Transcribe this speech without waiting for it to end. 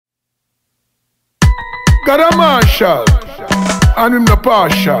God a marshal, and him no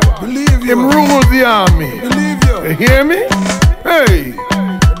partial. Believe you. Him rules the army. Believe you. You hear me? Hey.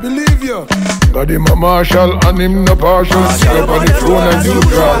 Believe you. God him a marshal and him no partial. Sit up on the throne as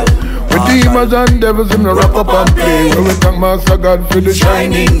usual. With demons and devils him no wrap up and play. When we thank Master God for the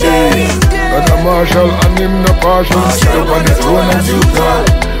shining day. God a marshal and him no partial. Sit up on the throne as usual.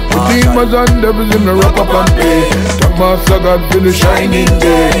 With demons and devils him no wrap up and play. Thank Master God for the shining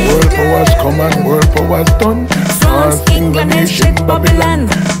day. World powers come and world powers done. France, England, nation, Babylon.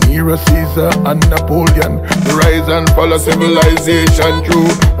 Nero, Caesar and Napoleon. The rise and fall of civilization. True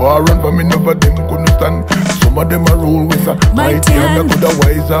war and famine over them couldn't stand. Some of them are rule with a mighty hand. Could a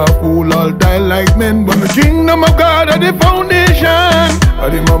wise or fool all die like men. But the kingdom of God are the foundation.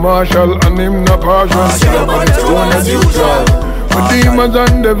 And him a marshal and him no partial. Sit up on the throne as usual. With demons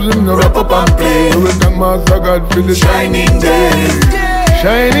and devils him no wrap up and play. We thank Master God for the shining day.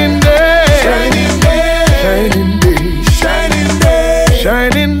 Shining day. Shining day. Shining day. Shining day.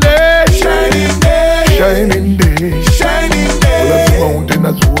 Shining day. Shining day. Shining day. Shining day. All of the mountain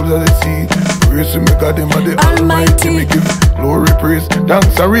as well as the sea. Praise me God him are the Almighty. Me give glory, praise,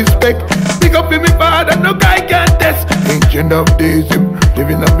 thanks and respect. Pick up in me Father, no guy can test. Ancient of days him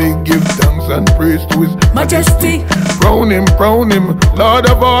living a big give thanks and praise to his majesty. Crown him, Lord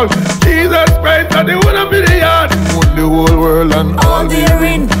of all. Jesus Christ and the one of the yard. Own the whole world and all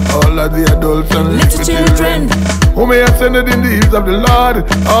therein. All of the adults and little children. Who may ascend in the hills of the Lord.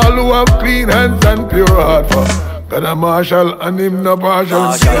 All who have clean hands and pure heart. For God a marshal and him no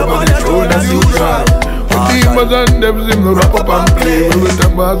partial. Sit up on the throne as usual. With demons and devils him no wrap up and play. We will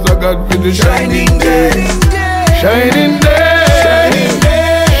thank Master God for the shining day. Shining day. Shining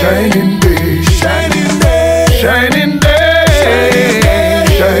day. Shining day. Shining day. Shining day.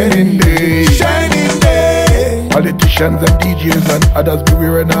 Shining day. Shining day. Politicians and DJs and others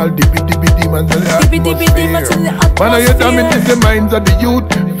beware and all dippy demons in the atmosphere. Man, you damage the minds of the youth.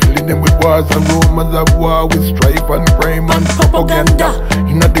 Filling them with wars and rumors of war, with strife and crime and propaganda.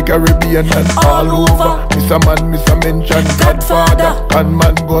 In the Caribbean and all over. Mr. Man, Mr. Mention, Godfather,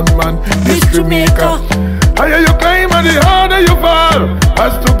 gunman, gunman, mystery maker. Higher you climb and the harder you fall.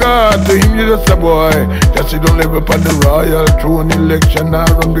 As to God, to him you just a boy. Just you don't live upon the royal throne. Election now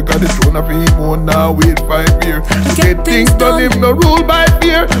run because the throne of him won't now wait 5 years. To get things done, him no rule by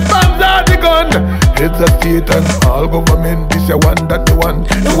fear. Bombs are the gun. Heads of state and all government. This a one that the one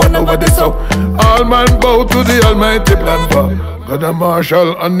over the south. All man bow to the almighty plan for God a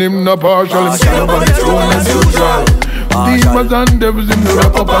marshal and him no partial. Him sit up on the throne as usual. Demons and devils him no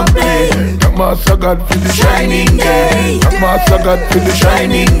wrap up and play. Thank Master God for the shining day. Thank Master God for the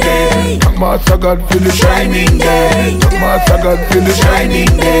shining day. Thank Master God for the shining day. Thank Master God for the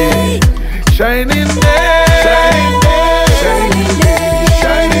shining day. Shining day. Shining day.